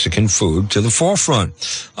Mexican food to the forefront.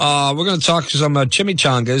 We're going to talk some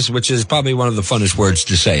chimichangas, which is probably one of the funnest words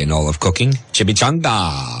to say in all of cooking.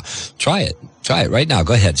 Chimichanga. Try it right now.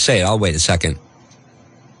 Go ahead. Say it. I'll wait a second.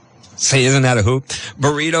 Say, isn't that a hoop?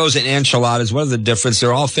 Burritos and enchiladas, what are the difference?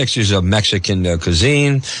 They're all fixtures of Mexican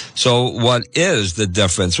cuisine. So what is the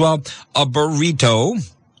difference? Well, a burrito,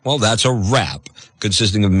 well, that's a wrap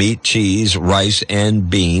consisting of meat, cheese, rice, and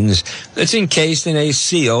beans. It's encased in a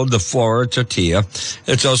sealed de flora tortilla.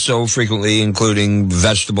 It's also frequently including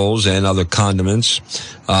vegetables and other condiments,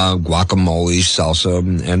 guacamole, salsa,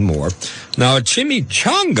 and more. Now, a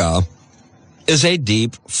chimichanga is a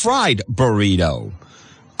deep fried burrito.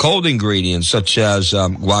 Cold ingredients such as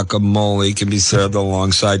guacamole can be served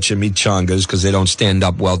alongside chimichangas because they don't stand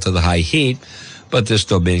up well to the high heat, but they're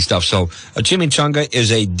still being stuffed. So a chimichanga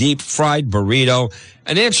is a deep-fried burrito.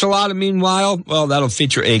 An enchilada, meanwhile, well, that'll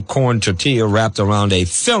feature a corn tortilla wrapped around a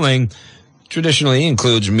filling. Traditionally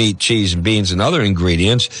includes meat, cheese, beans, and other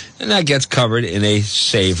ingredients, and that gets covered in a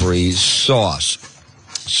savory sauce.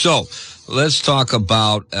 So let's talk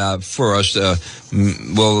about first.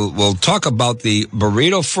 We'll talk about the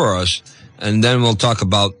burrito first, and then we'll talk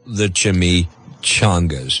about the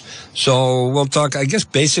chimichangas. So we'll talk, I guess,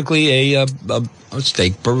 basically a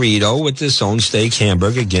steak burrito with its own steak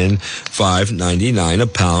hamburger. Again, $5.99 a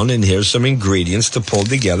pound. And here's some ingredients to pull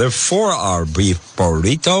together for our beef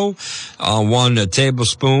burrito.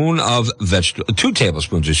 2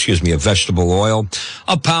 tablespoons of vegetable oil.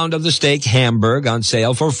 A pound of the steak hamburg on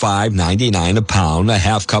sale for $5.99 a pound. A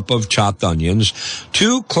half cup of chopped onions.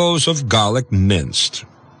 2 cloves of garlic minced.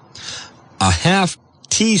 A half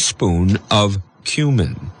teaspoon of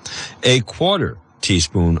cumin, a 1/4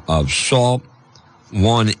 teaspoon of salt,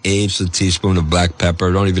 1/8 teaspoon of black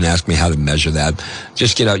pepper. Don't even ask me how to measure that.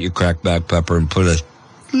 Just get out your cracked black pepper and put a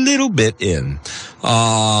little bit in.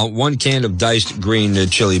 1 can of diced green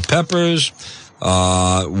chili peppers,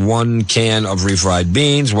 1 can of refried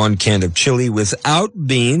beans, 1 can of chili without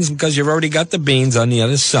beans because you've already got the beans on the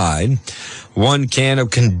other side, 1 can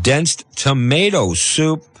of condensed tomato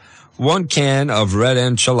soup, 1 can of red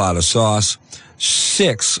enchilada sauce,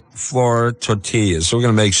 6 flour tortillas. So we're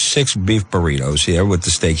going to make 6 beef burritos here with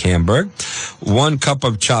the steak hamburger, 1 cup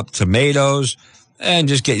of chopped tomatoes, and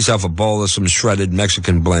just get yourself a bowl of some shredded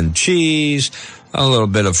Mexican blend cheese, a little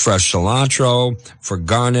bit of fresh cilantro for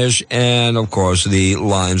garnish, and, of course, the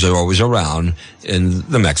limes are always around in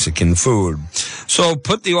the Mexican food. So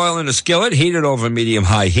put the oil in a skillet, heat it over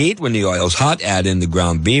medium-high heat. When the oil's hot, add in the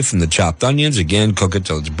ground beef and the chopped onions. Again, cook it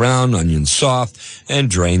till it's brown, onions soft, and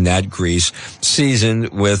drain that grease. Season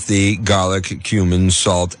with the garlic, cumin,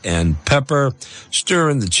 salt, and pepper. Stir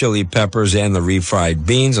in the chili peppers and the refried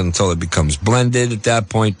beans until it becomes blended. At that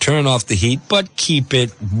point, turn off the heat, but keep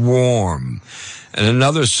it warm. In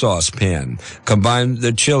another saucepan, combine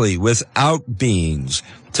the chili without beans,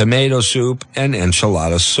 tomato soup, and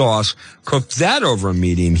enchilada sauce. Cook that over a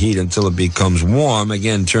medium heat until it becomes warm.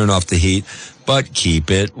 Again, turn off the heat, but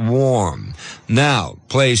keep it warm. Now,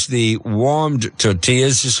 place the warmed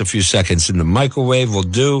tortillas just a few seconds in the microwave will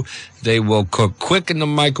do. They will cook quick in the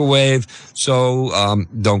microwave, so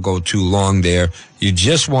don't go too long there. You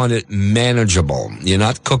just want it manageable. You're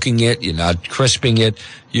not cooking it. You're not crisping it.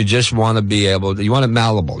 You just want to be able to, you want it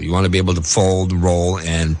malleable. You want to be able to fold, roll,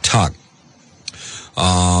 and tuck.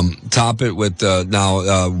 Top it with,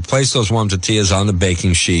 place those warm tortillas on the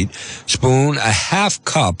baking sheet. Spoon a half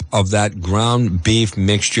cup of that ground beef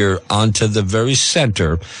mixture onto the very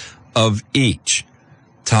center of each.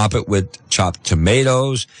 Top it with chopped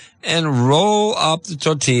tomatoes and roll up the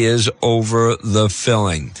tortillas over the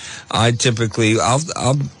filling. I typically,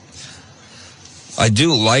 I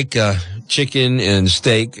do like, chicken and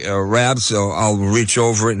steak wraps, so I'll reach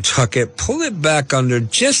over it and tuck it, pull it back under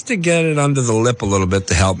just to get it under the lip a little bit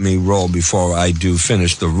to help me roll before I do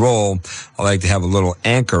finish the roll. I like to have a little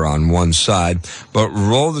anchor on one side, but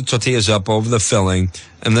roll the tortillas up over the filling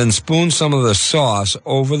and then spoon some of the sauce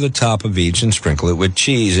over the top of each and sprinkle it with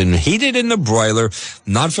cheese and heat it in the broiler,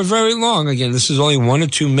 not for very long. Again, this is only 1 or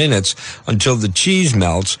 2 minutes until the cheese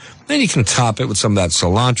melts. Then you can top it with some of that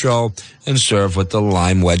cilantro and serve with the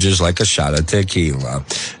lime wedges like a shot of tequila.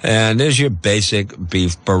 And there's your basic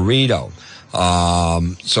beef burrito.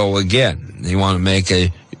 So again, you want to make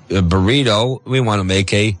a burrito, we want to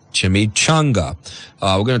make a chimichanga.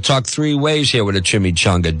 We're going to talk 3 ways here with a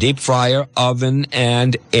chimichanga: deep fryer, oven,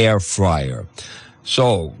 and air fryer.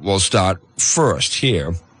 So we'll start first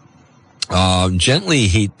here. Gently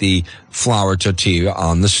heat the flour tortilla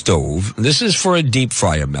on the stove. This is for a deep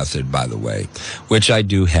fryer method, by the way, which I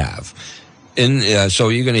do have. So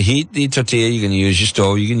you're going to heat the tortilla. You can use your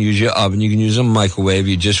stove. You can use your oven. You can use a microwave.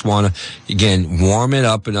 You just want to, again, warm it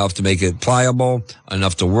up enough to make it pliable,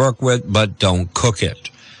 enough to work with, but don't cook it.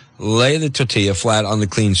 Lay the tortilla flat on the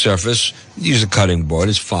clean surface. Use a cutting board.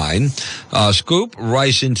 It's fine. Scoop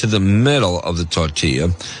rice into the middle of the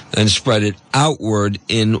tortilla and spread it outward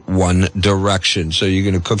in one direction. So you're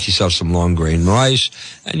going to cook yourself some long grain rice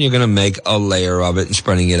and you're going to make a layer of it and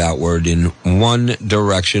spreading it outward in one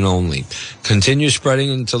direction only. Continue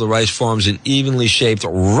spreading until the rice forms an evenly shaped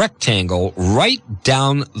rectangle right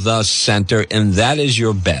down the center, and that is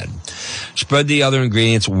your bed. Spread the other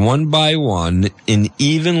ingredients one by one in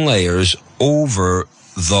even layers over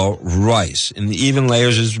the rice. And the even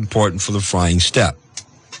layers is important for the frying step.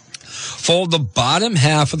 Fold the bottom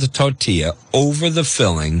half of the tortilla over the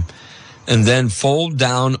filling and then fold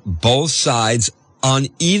down both sides on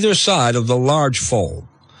either side of the large fold.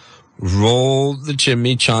 Roll the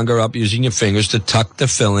chimichanga up using your fingers to tuck the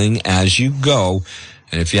filling as you go.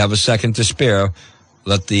 And if you have a second to spare,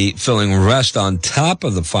 let the filling rest on top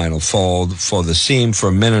of the final fold for the seam for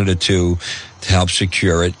a minute or 2 to help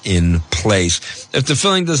secure it in place. If the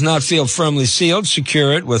filling does not feel firmly sealed,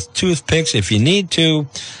 secure it with toothpicks if you need to.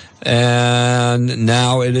 And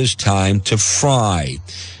now it is time to fry.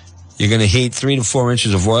 You're going to heat 3 to 4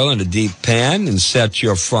 inches of oil in a deep pan and set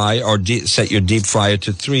your set your deep fryer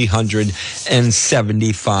to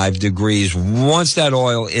 375 degrees. Once that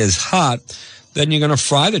oil is hot, then you're going to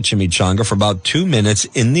fry the chimichanga for about 2 minutes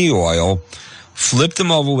in the oil. Flip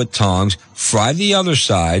them over with tongs. Fry the other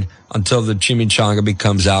side until the chimichanga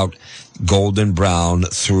becomes out golden brown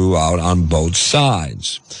throughout on both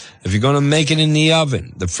sides. If you're going to make it in the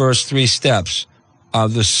oven, the first 3 steps are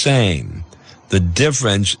the same. The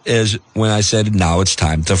difference is when I said now it's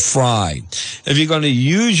time to fry. If you're going to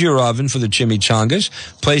use your oven for the chimichangas,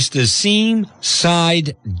 place the seam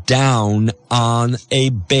side down on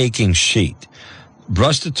a baking sheet.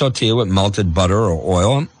 Brush the tortilla with melted butter or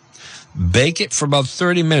oil. Bake it for about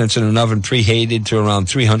 30 minutes in an oven preheated to around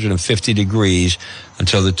 350 degrees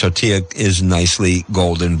until the tortilla is nicely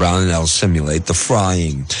golden brown, and that'll simulate the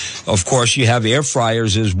frying. Of course, you have air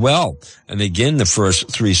fryers as well. And again, the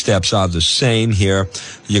first 3 steps are the same here.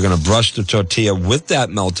 You're going to brush the tortilla with that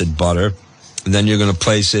melted butter, and then you're going to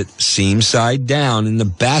place it seam side down in the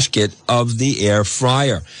basket of the air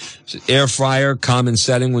fryer. Air fryer, common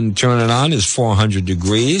setting when you turn it on is 400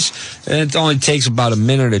 degrees. And it only takes about a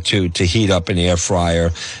minute or two to heat up an air fryer.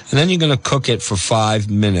 And then you're going to cook it for 5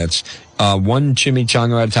 minutes, one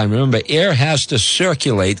chimichanga at a time. Remember, air has to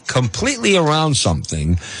circulate completely around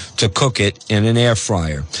something to cook it in an air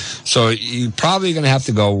fryer. So you're probably going to have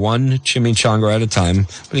to go one chimichanga at a time.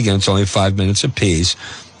 But again, it's only 5 minutes apiece.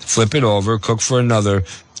 Flip it over, cook for another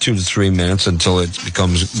 2 to 3 minutes until it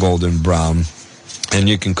becomes golden brown. And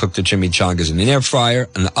you can cook the chimichangas in an air fryer,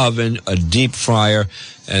 an oven, a deep fryer,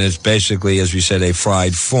 and it's basically, as we said, a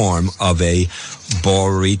fried form of a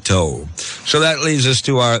burrito. So that leads us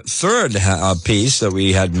to our third piece that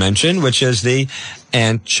we had mentioned, which is the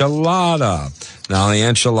enchilada. Now, the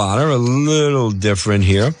enchilada, a little different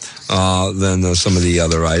here than some of the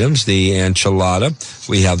other items. The enchilada,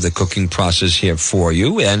 we have the cooking process here for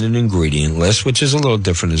you and an ingredient list, which is a little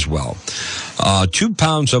different as well. 2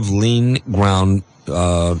 pounds of lean ground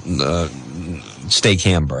steak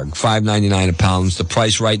hamburg, $5.99 a pound. The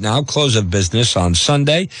price right now, close of business on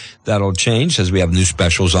Sunday. That'll change as we have new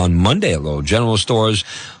specials on Monday at Little General stores.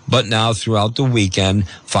 But now throughout the weekend,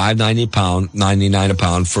 $5.99 a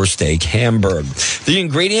pound for steak hamburg. The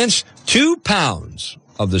ingredients, 2 pounds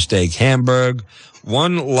of the steak hamburg,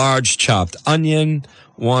 1 large chopped onion,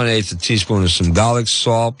 1/8 teaspoon of some garlic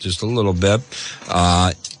salt, just a little bit.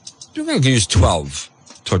 You're going to use 12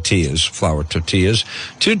 tortillas, flour tortillas,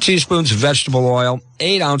 2 teaspoons of vegetable oil,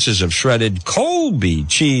 8 ounces of shredded Colby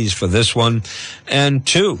cheese for this one, and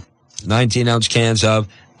 2 19-ounce cans of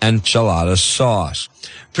enchilada sauce.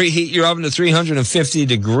 Preheat your oven to 350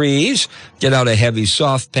 degrees. Get out a heavy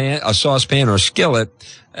saucepan or skillet,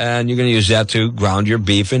 and you're going to use that to ground your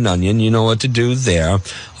beef and onion. You know what to do there.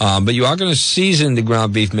 But you are going to season the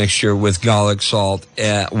ground beef mixture with garlic salt.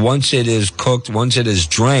 Once it is cooked, once it is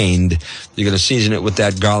drained, you're going to season it with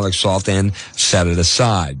that garlic salt and set it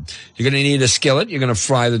aside. You're going to need a skillet. You're going to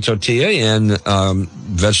fry the tortilla in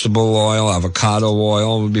vegetable oil, avocado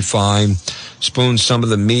oil would be fine. Spoon some of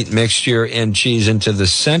the meat mixture and cheese into the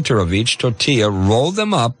center of each tortilla. Roll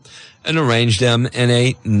them up and arrange them in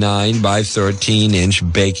a 9 by 13 inch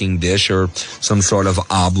baking dish or some sort of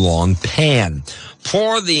oblong pan.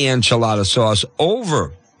 Pour the enchilada sauce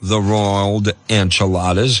over the rolled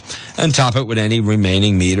enchiladas and top it with any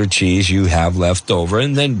remaining meat or cheese you have left over,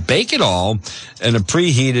 and then bake it all in a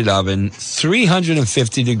preheated oven,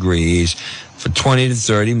 350 degrees for 20 to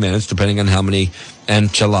 30 minutes, depending on how many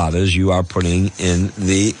enchiladas you are putting in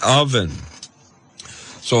the oven.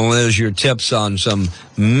 So there's your tips on some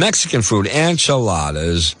Mexican food,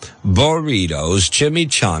 enchiladas, burritos,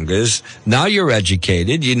 chimichangas. Now you're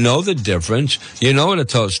educated. You know the difference. You know what a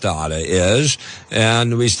tostada is.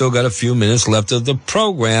 And we still got a few minutes left of the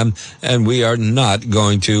program, and we are not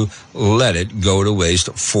going to let it go to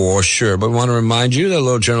waste for sure. But I want to remind you that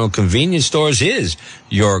Little General Convenience Stores is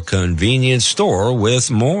your convenience store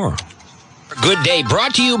with more. Good Day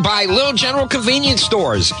brought to you by Little General Convenience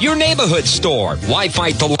Stores, your neighborhood store. Why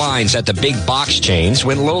fight the lines at the big box chains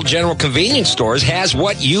when Little General Convenience Stores has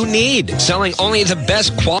what you need? Selling only the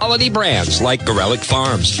best quality brands like Gorelick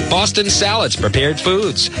Farms, Boston Salads, Prepared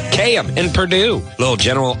Foods, Kayam, and Purdue. Little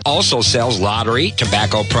General also sells lottery,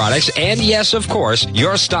 tobacco products, and yes, of course,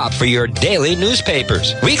 your stop for your daily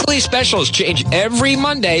newspapers. Weekly specials change every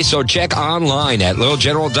Monday, so check online at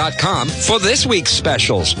littlegeneral.com for this week's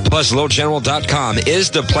specials. Plus, littlegeneral.com is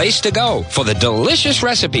the place to go for the delicious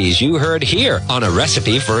recipes you heard here on A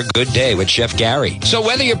Recipe for a Good Day with Chef Gary. So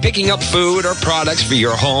whether you're picking up food or products for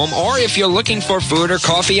your home, or if you're looking for food or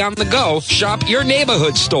coffee on the go, shop your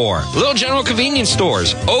neighborhood store. Little General Convenience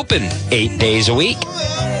Stores, open 8 days a week.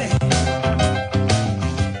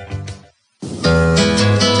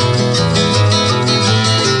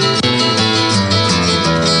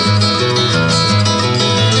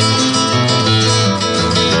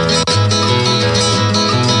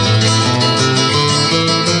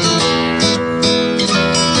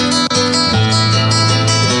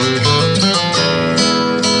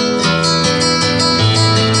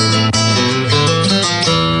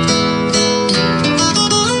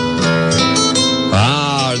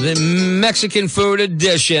 Mexican Food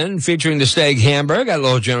Edition featuring the steak hamburger at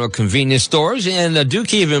Little General convenience stores. And do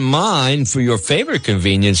keep in mind, for your favorite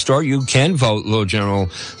convenience store, you can vote Little General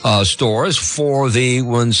stores for the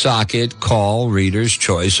Woonsocket Call Reader's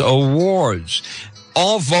Choice Awards.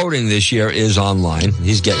 All voting this year is online.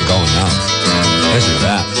 He's getting going now. Listen to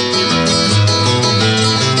that.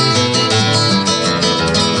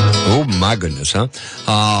 Oh, my goodness, huh?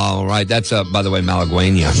 All right, that's, by the way,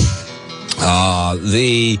 Malaguena.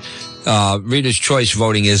 The Reader's Choice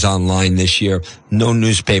voting is online this year. No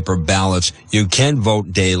newspaper ballots. You can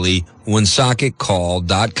vote daily.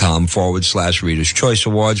 WoonsocketCall.com/Reader's Choice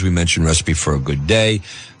Awards. We mentioned Recipe for a Good Day.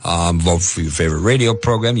 Vote for your favorite radio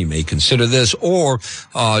program. You may consider this. Or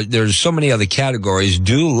there's so many other categories.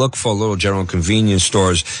 Do look for Little General convenience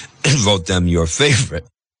stores and vote them your favorite.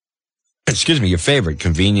 Excuse me, your favorite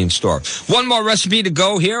convenience store. One more recipe to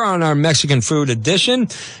go here on our Mexican Food Edition.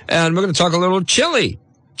 And we're going to talk a little chili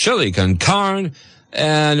con carne.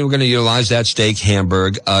 And we're going to utilize that steak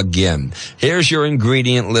hamburg again. Here's your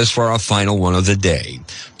ingredient list for our final one of the day.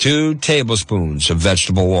 2 tablespoons of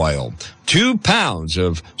vegetable oil. 2 pounds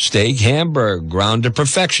of steak hamburg ground to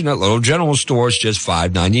perfection at Little General stores, just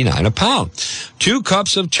 $5.99 a pound. 2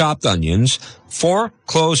 cups of chopped onions. 4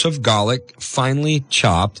 cloves of garlic, finely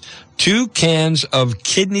chopped. 2 cans of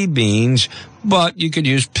kidney beans, but you could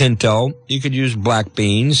use pinto. You could use black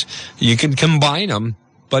beans. You can combine them,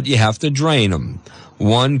 but you have to drain them.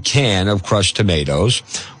 1 can of crushed tomatoes,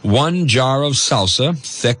 1 jar of salsa,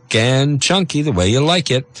 thick and chunky the way you like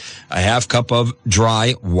it, a half cup of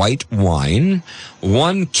dry white wine,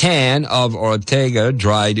 1 can of Ortega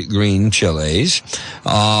dried green chilies,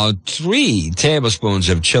 3 tablespoons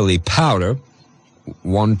of chili powder,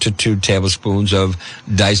 1 to 2 tablespoons of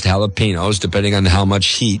diced jalapenos, depending on how much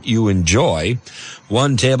heat you enjoy,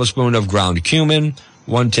 1 tablespoon of ground cumin,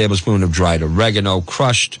 1 tablespoon of dried oregano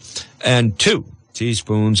crushed, and 2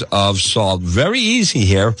 teaspoons of salt. Very easy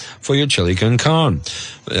here for your chili con carne.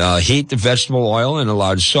 Heat the vegetable oil in a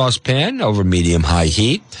large saucepan over medium-high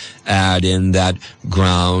heat. Add in that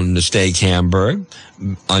ground steak hamburg,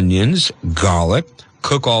 onions, garlic.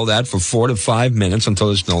 Cook all that for 4 to 5 minutes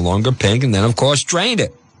until it's no longer pink, and then, of course, drain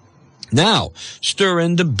it. Now, stir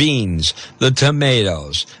in the beans, the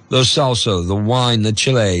tomatoes, the salsa, the wine, the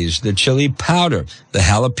chilies, the chili powder, the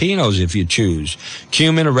jalapenos if you choose,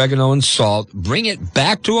 cumin, oregano, and salt. Bring it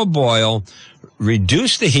back to a boil.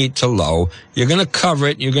 Reduce the heat to low. You're going to cover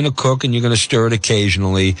it, you're going to cook, and you're going to stir it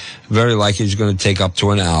occasionally. Very likely it's going to take up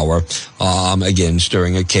to an hour. Again,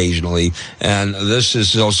 stirring occasionally. And this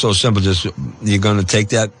is also simple. Just you're going to take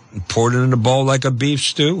that, pour it in a bowl like a beef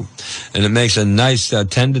stew. And it makes a nice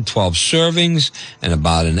 10 to 12 servings and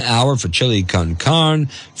about an hour for chili con carne,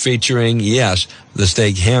 featuring, yes, the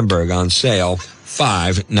steak hamburg on sale.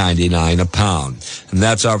 $5.99 a pound. And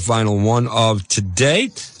that's our final one of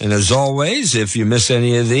today. And as always, if you miss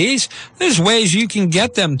any of these, there's ways you can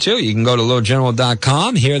get them too. You can go to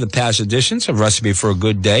littlegeneral.com, hear the past editions of Recipe for a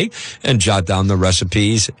Good Day, and jot down the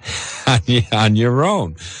recipes on your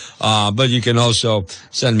own. But you can also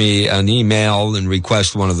send me an email and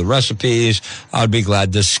request one of the recipes. I'd be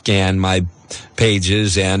glad to scan my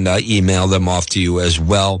pages and email them off to you as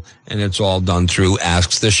well. And it's all done through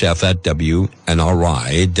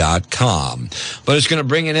AskTheChef@WNRI.com. But it's going to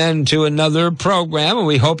bring an end to another program, and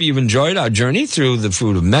we hope you've enjoyed our journey through the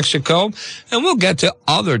food of Mexico. And we'll get to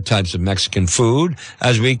other types of Mexican food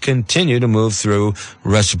as we continue to move through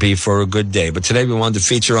Recipe for a Good Day. But today we wanted to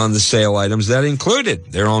feature on the sale items that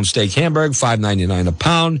included their own steak hamburg, $5.99 a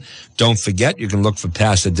pound. Don't forget, you can look for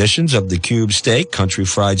past editions of the cube steak, country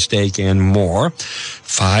fried steak, and more.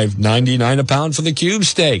 $5.99 a pound for the cube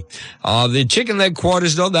steak. The chicken leg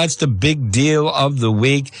quarters, though, that's the big deal of the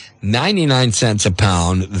week. 99 cents a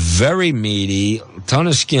pound. Very meaty, ton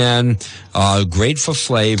of skin, great for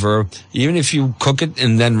flavor. Even if you cook it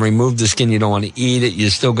and then remove the skin, you don't want to eat it,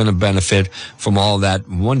 you're still going to benefit from all that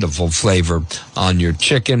wonderful flavor on your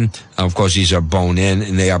chicken. Of course, these are bone-in,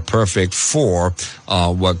 and they are perfect for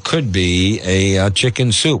what could be a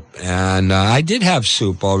chicken soup. And I did have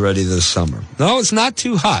soup already this summer. No, it's not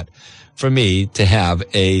too hot for me to have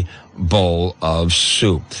a bowl of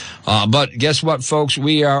soup. But guess what, folks?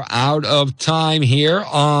 We are out of time here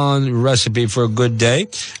on Recipe for a Good Day,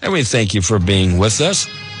 and we thank you for being with us.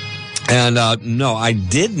 And no, I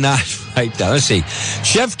did not write down. Let's see.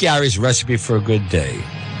 Chef Gary's Recipe for a Good Day.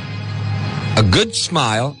 A good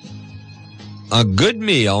smile, a good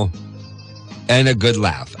meal, and a good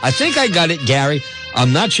laugh. I think I got it, Gary.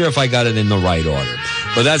 I'm not sure if I got it in the right order.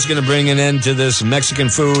 But that's going to bring an end to this Mexican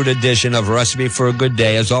food edition of Recipe for a Good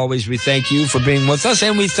Day. As always, we thank you for being with us,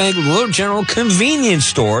 and we thank Little General Convenience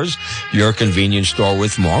Stores, your convenience store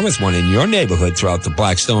with more, with one in your neighborhood throughout the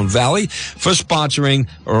Blackstone Valley, for sponsoring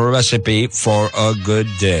a Recipe for a Good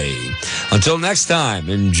Day. Until next time,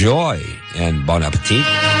 enjoy and bon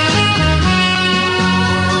appetit.